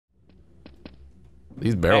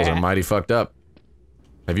These barrels are mighty fucked up.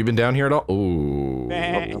 Have you been down here at all? Ooh.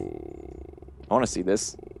 I want to see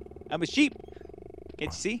this. I'm a sheep.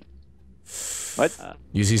 Can't you see? What?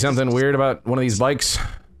 You see something weird about one of these bikes?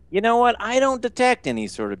 You know what? I don't detect any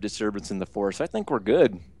sort of disturbance in the force. I think we're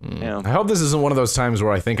good. Yeah. I hope this isn't one of those times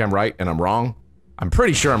where I think I'm right and I'm wrong. I'm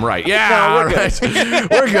pretty sure I'm right. Yeah, No, all we're right. good.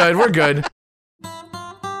 We're good, we're good.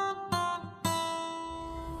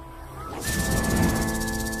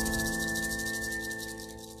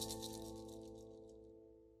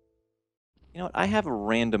 You know what? I have a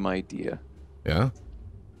random idea. Yeah?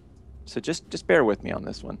 So just bear with me on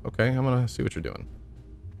this one. Okay, I'm gonna see what you're doing.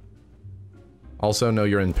 Also, know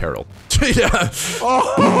you're in peril. Yeah.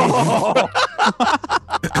 Oh!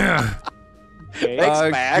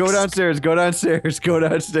 Thanks, Max. Go downstairs, go downstairs, go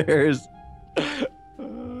downstairs.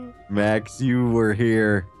 Max, you were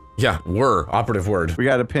here. Yeah, operative word. We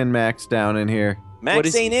gotta pin Max down in here.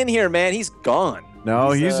 Max ain't in here, man. He's gone.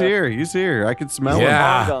 No, he's here. He's here. I can smell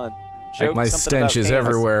Yeah. him. Gone. Like my stench is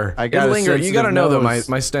everywhere. I got it lingers. You gotta know that nose.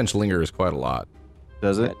 my stench lingers quite a lot.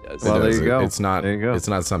 Does it? Yeah, it does. Well, It there does. you go. It's not. There you go. It's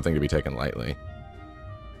not something to be taken lightly.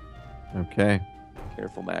 Okay.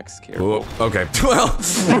 Careful, Max. Careful. Ooh, okay. Well,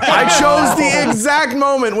 I chose the exact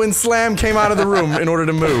moment when Slam came out of the room in order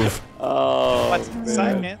to move. Oh, What's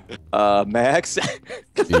inside, man? Max.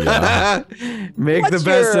 Yeah. Make What's the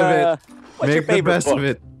best your, of it. what's your Make the favorite best book? of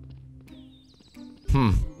it.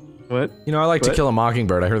 What? You know, I like To What? Kill a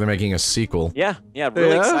Mockingbird. I heard they're making a sequel. Yeah,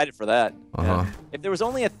 really Yeah? excited for that. Uh-huh. If there was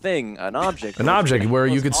only a thing, an object. An object where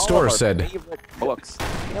you could all of store our said. favorite books.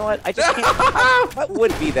 You know what? I just can't. What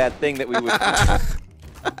would be that thing that we would?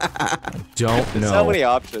 Don't know. So many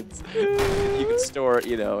options. You can store it,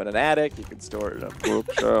 you know, in an attic. You can store it in a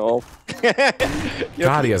bookshelf.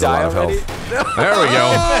 God, he has a lot of health. There we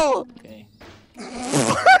go. Okay.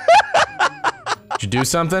 Did you do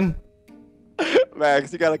something?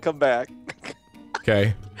 Max, you gotta come back.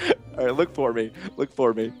 Okay. All right, look for me. Look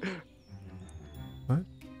for me.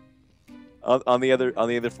 What? On the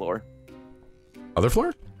other floor. Other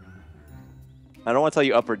floor? I don't want to tell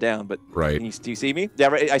you up or down, but Right. do you see me? Yeah,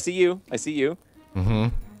 right, I see you. I see you. Mm-hmm.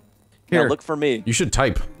 Now Here. look for me. You should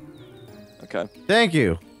type. Okay. Thank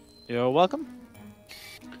you. You're welcome.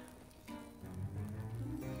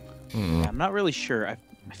 Mm. Yeah, I'm not really sure. I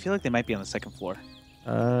feel like they might be on the second floor.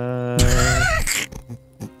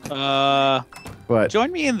 What?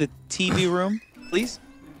 Join me in the TV room, please.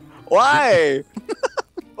 Why?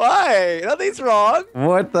 Why? Nothing's wrong.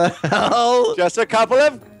 What the hell? Just a couple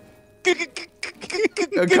of. A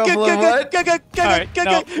couple of what? Alright,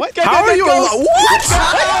 no, what? How are you alive? What?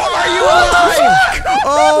 How are you alive?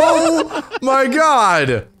 Oh my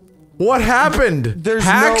god! What happened? There's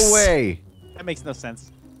Hacks? no way. That makes no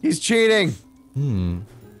sense. He's cheating.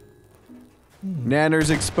 Nanner's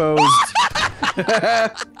exposed.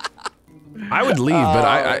 I would leave, but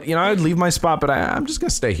I would leave my spot, but I'm just gonna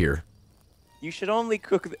stay here. You should only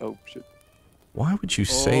cook. Oh shit. Why would you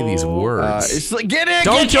say these words? It's like, get in the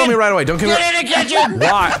Don't kitchen! kill me right away. Don't kill me. Get in the kitchen!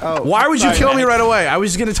 Why? Oh, Why would you sorry, kill me man. right away? I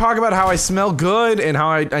was gonna talk about how I smell good and how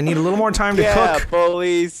I need a little more time to Yeah, cook.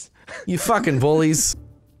 bullies. You fucking bullies.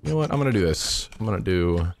 You know what? I'm gonna do this. I'm gonna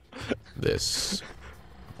do this.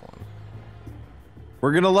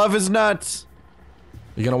 We're gonna love his nuts.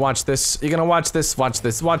 You're gonna watch this. You're gonna watch this. Watch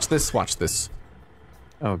this. Watch this. Watch this.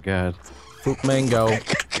 Oh god. Fruit mango.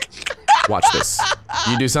 Watch this.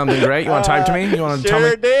 You do something great. You want to type to me? You want to tell me?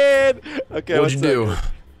 Sure did. Okay. What'd you do?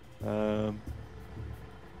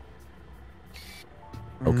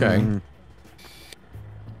 Okay.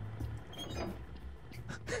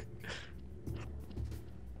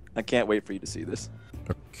 I can't wait for you to see this.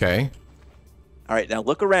 Okay. All right, now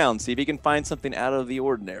look around. See if you can find something out of the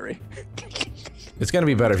ordinary. It's gonna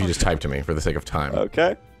be better if you just type to me for the sake of time.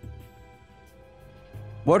 Okay.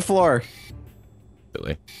 What floor?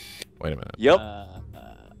 Really? Wait a minute. Yep.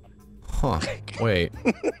 Huh. Wait.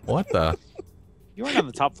 What the? You weren't on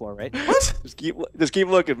the top floor, right? What? Just keep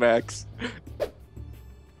looking, Max.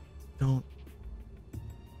 Don't.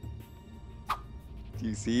 Do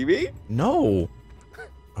you see me? No.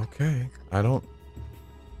 Okay. I don't.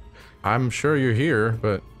 I'm sure you're here,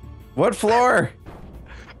 but. What floor?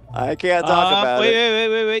 I can't talk about wait,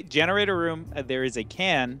 it. wait. Generator room. There is a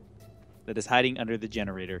can that is hiding under the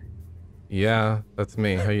generator. Yeah, that's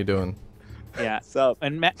me. How you doing? Yeah. So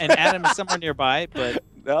And Adam is somewhere nearby, but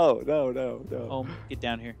no. oh, get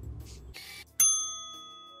down here.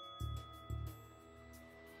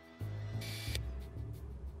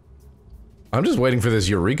 I'm just waiting for this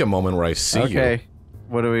eureka moment where I see you. Okay.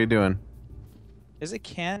 What are we doing? There's a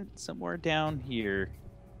can somewhere down here.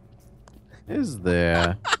 Is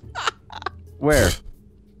there? Where?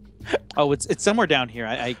 Oh, it's somewhere down here.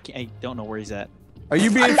 I don't know where he's at. Are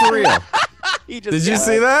you being for real? He just Did you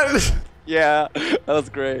see that? Yeah, that was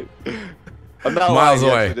great. I'm not Miles lying,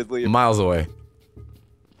 away. yes, it is Liam. Miles away.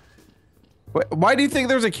 Why do you think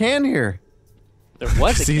there's a can here? There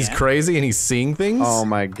was a He's can. crazy and he's seeing things. Oh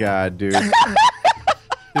my god, dude.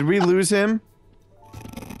 Did we lose him?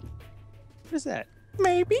 What is that?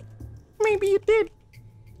 Maybe you did.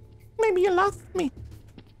 Maybe you lost me.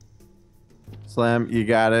 Slam, you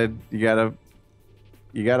gotta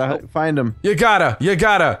find him. You gotta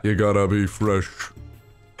be fresh.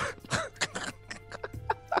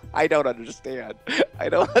 I don't understand. I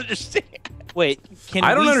don't understand. Wait, can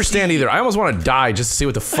I don't we understand see- either. I almost want to die just to see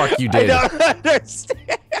what the fuck you I did. don't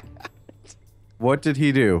understand. What did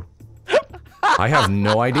he do? I have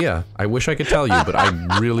no idea. I wish I could tell you, but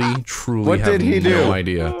I really, truly What have did he no do?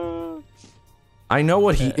 idea. I know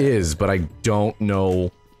what he is, but I don't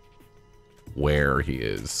know where he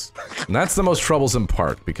is. And that's the most troublesome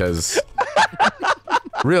part, because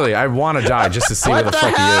really, I want to die just to see where the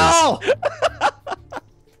fuck he is.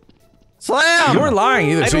 Slam! You were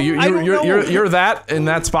lying either. So I don't know. you're that in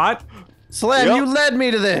that spot? Slam, Yep. you led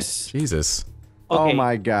me to this. Jesus. Oh Okay.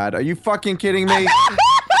 my god, are you fucking kidding me?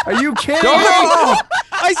 Are you kidding Go, me? go!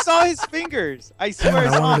 I saw his fingers. I swear I I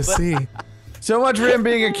saw wanted him. to But see. So much for him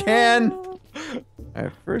being a can.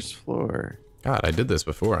 Alright, first floor. God, I did this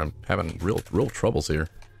before. I'm having real troubles here.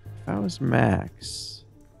 That was Max.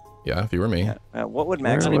 Yeah, if you were me. What would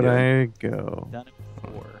Max Where be would doing? I go? done it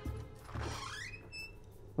before.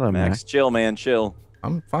 Hello, Max, Max. chill, man, chill.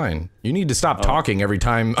 I'm fine. You need to stop talking every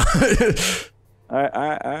time.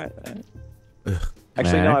 Alright.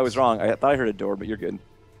 Actually, no, I was Max. wrong. I thought I heard a door, but you're good.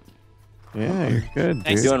 Yeah, you're good,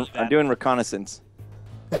 Thanks. dude. I'm doing reconnaissance.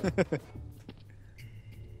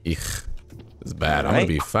 Eek. This is bad. I'm Right. gonna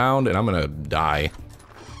be found and I'm gonna die.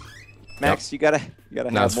 Max, you gotta No,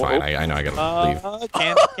 have that's more. fine. I know I gotta leave.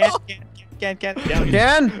 Can. Down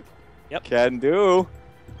here. Can? Can do.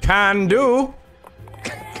 Can do.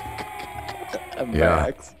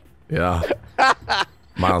 Max. Yeah.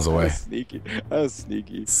 Miles That away. was sneaky. That was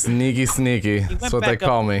sneaky. Sneaky. went That's what they back up.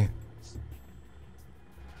 call me.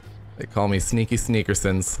 They call me Sneaky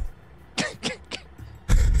Sneakersons.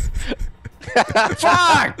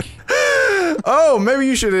 Fuck! Oh, maybe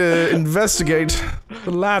you should investigate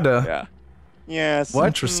the ladder. Yeah. Yes. What?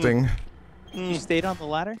 Interesting. You stayed on the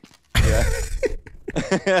ladder?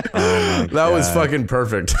 That was fucking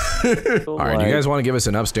perfect. All Alright, do you guys want to give us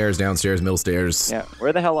an upstairs, downstairs, middle stairs? Yeah.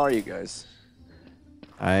 Where the hell are you guys?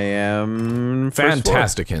 I am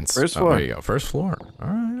Fantastic hints. First Oh, floor. there you go. First floor.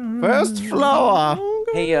 Alright. First floor.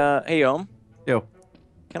 Hey, Ohm. Yo.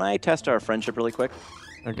 Can I test our friendship really quick?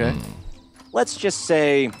 Okay. Let's just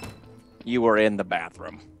say you were in the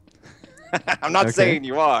bathroom. I'm not Okay. saying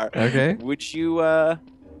you are. Okay. Would you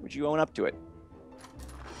own up to it?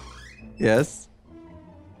 Yes.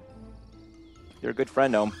 You're a good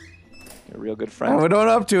friend, Ohm. You're a real good I friend. would own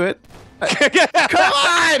up to it. Come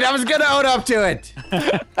on! I was gonna own up to it.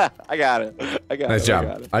 I got it. I got Nice it. I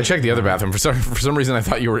got job. it. I checked the other bathroom. For some reason, I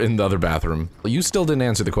thought you were in the other bathroom. You still didn't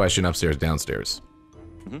answer the question upstairs, downstairs.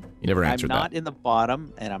 You never I'm answered not that. in the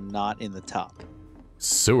bottom, and I'm not in the top.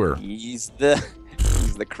 Sewer. He's the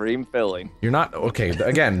cream filling. You're not okay.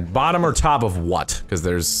 Again, bottom or top of what? Because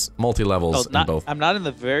there's multi levels in both. I'm not in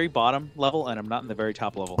the very bottom level, and I'm not in the very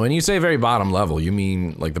top level. When you say very bottom level, you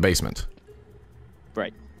mean like the basement?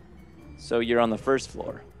 Right. So you're on the first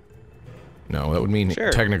floor. No, that would mean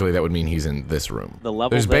Sure. technically that would mean he's in this room. The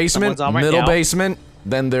level There's that basement, someone's on right middle now. basement,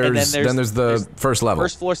 then there's the first level.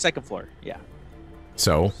 First floor, second floor. Yeah.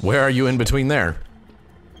 So where are you in between there?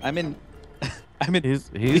 I'm in. I'm in.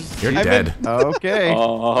 He's You're I'm dead. okay.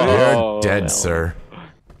 Oh, You're dead, no. sir.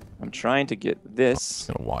 I'm trying to get this.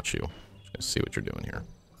 I'm gonna watch you. Just gonna see what you're doing here.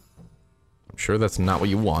 I'm sure that's not what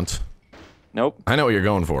you want. Nope. I know what you're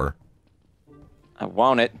going for. I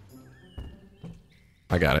want it.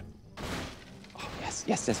 I got it.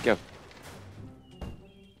 Yes, go.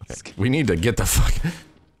 Okay. We need to get the fuck.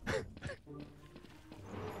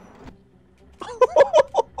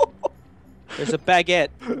 There's a baguette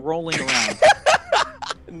rolling around.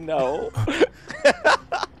 No.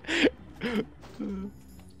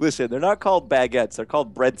 Listen, they're not called baguettes. They're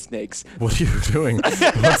called bread snakes. What are you doing?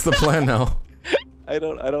 What's the plan now? I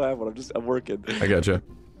don't have one. I'm working. I gotcha.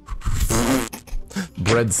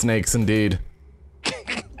 Bread snakes, indeed.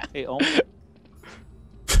 Hey, oh,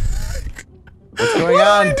 What's going What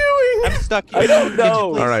on? am I doing? I'm stuck here. I don't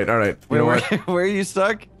know. All right. You Where, know where, what? where are you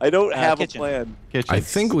stuck? I don't have kitchen. a plan. Kitchen. I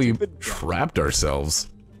think we trapped ourselves.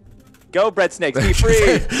 Go, bread snakes. Be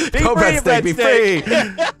free. Be Go, free, bread snake, be snake.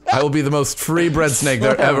 free! I will be the most free bread snake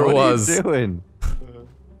there ever What was. are you doing?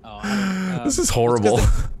 Oh, This is horrible.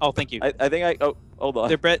 oh, thank you. I think I. Oh, hold on.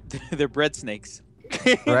 They're bread snakes.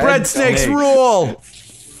 Bread snakes rule!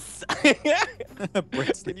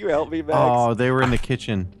 Can you help me, Max? Oh, they were in the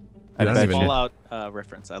kitchen. I don't bet even- you. Fallout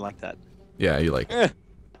reference. I like that. Yeah, you like.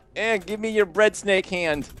 Give me your bread snake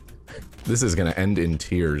hand. This is gonna end in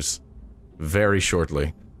tears. Very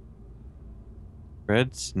shortly.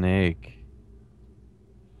 Red snake.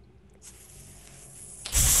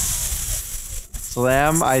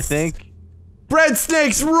 Slam, I think. Bread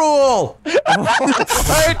snakes rule!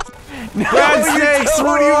 What? No, Bread snakes you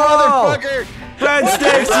rule! motherfucker! Bread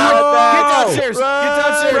snakes Get rule! downstairs! Get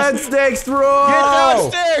downstairs! Bread snakes rule! Get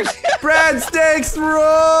downstairs! Bread snakes rule!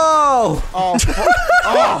 Oh,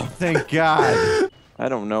 oh, thank God. I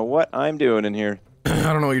don't know what I'm doing in here. I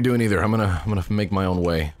don't know what you're doing either. I'm gonna make my own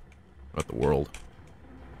way about the world.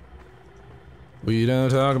 We don't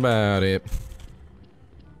talk about it.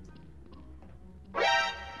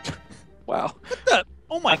 Wow. What the?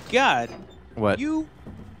 Oh my God! What?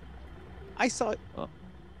 I saw. Oh.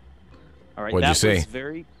 All right. What'd you that see? was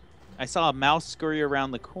very. I saw a mouse scurry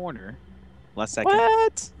around the corner. Last second.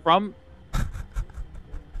 What? From.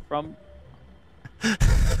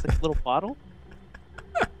 It's like a little bottle.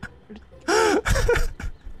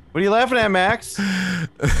 What are you laughing at, Max?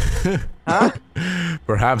 Huh?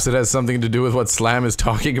 Perhaps it has something to do with what Slam is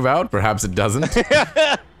talking about. Perhaps it doesn't.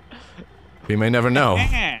 We may never know.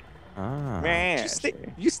 Ah. Man.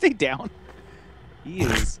 You stay down. He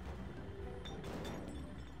is.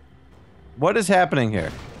 What is happening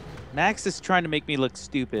here? Max is trying to make me look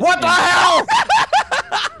stupid. What the hell?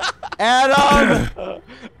 Adam!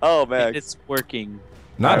 Oh, And Max. it's working.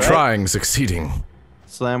 Not Alright. trying, succeeding.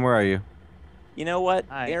 Slam, where are you? You know what,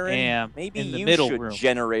 I Aaron? am Maybe in the you middle should room.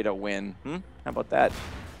 generate a win. How about that?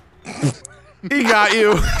 He got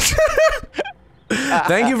you.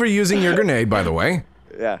 Thank you for using your grenade, by the way.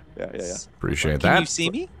 Yeah. Appreciate Can that. you see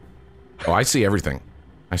me? Oh, I see everything.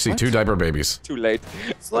 I see 2 diaper babies. Too late.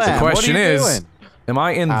 Slam, The question what are you is, doing? am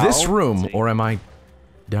I in this Ow. room or am I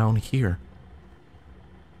down here?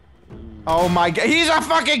 Oh my God, he's a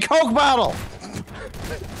fucking Coke bottle!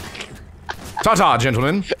 Ta-ta,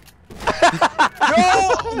 gentlemen.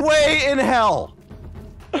 No way in hell!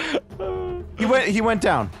 He went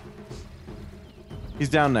down. He's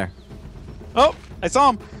down there. Oh, I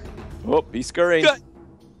saw him. Oh, he's scurrying. Good.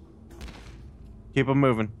 Keep him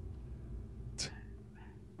moving.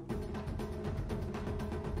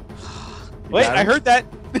 Wait, got I him? heard that.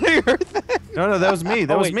 I heard that. No, that was me.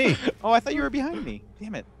 That was wait. me. Oh, I thought you were behind me.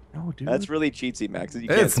 Damn it. No, dude. That's really cheatsy, Max. You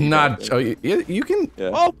can't It's see not. that. Oh, you can. Yeah.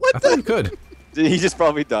 Oh, what I thought the? you could. He just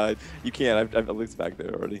probably died. You can't. I've looked back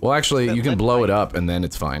there already. Well, actually, That you can lead blow pipe. it up and then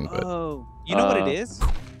it's fine. But Oh, you know what it is?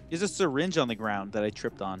 There's a syringe on the ground that I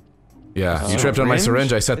tripped on. yeah, you tripped on my Syringe?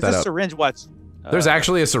 syringe. I set It's that a up. syringe. Watch. There's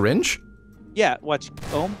actually a syringe. Yeah, watch.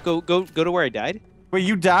 Ohm, go to where I died. Wait,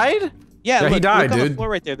 you died? Yeah, Yeah, he look, died, look on dude. the floor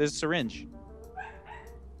right there. There's a syringe.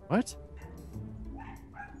 What?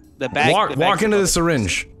 The bag. Walk the bag's into the above it.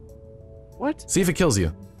 syringe. What? See if it kills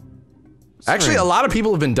you. Actually, a Syringe. lot of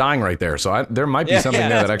people have been dying right there, so there might be Yeah, something yeah,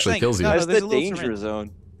 there that's that what actually I'm kills you. saying. That's there's the a little danger syringe.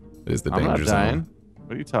 zone. It is the I'm not danger zone. dying.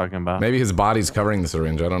 What are you talking about? Maybe his body's covering the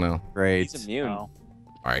syringe. I don't know. Great. He's immune. Oh. All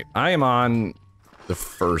right, I am on the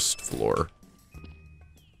first floor.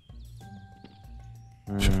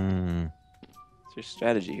 Mm. What's your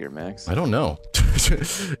strategy here, Max? I don't know.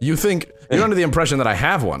 You think you're under the impression that I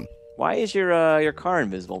have one? Why is your car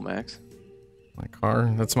invisible, Max? My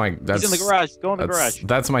car? That's He's in the garage. Go in the garage.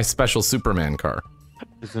 That's my special Superman car.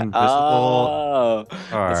 It's invisible. Oh, that's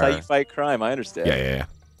how car. you fight crime. I understand. Yeah.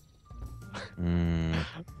 Mm.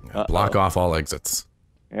 Block off all exits.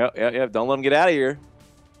 Yep. Don't let him get out of here.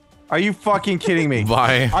 Are you fucking kidding me?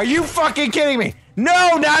 Bye. Are you fucking kidding me?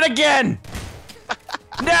 No, not again!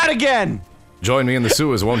 Not again! Join me in the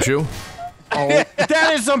sewers, won't you? Oh,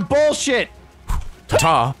 that is some bullshit!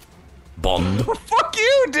 Ta-ta. Bond. Fuck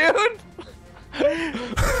you, dude!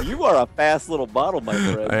 You are a fast little bottle, my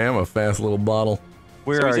friend. I am a fast little bottle.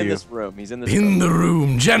 Where So are he's in you? this room. He's in this In room. the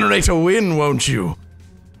room. Generate a win, won't you?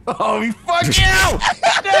 Oh, you fuck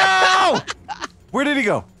you! No! Where did he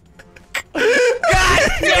go? God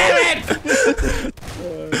damn it!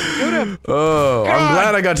 Oh, I'm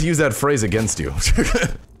glad I got to use that phrase against you.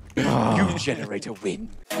 You generate a win.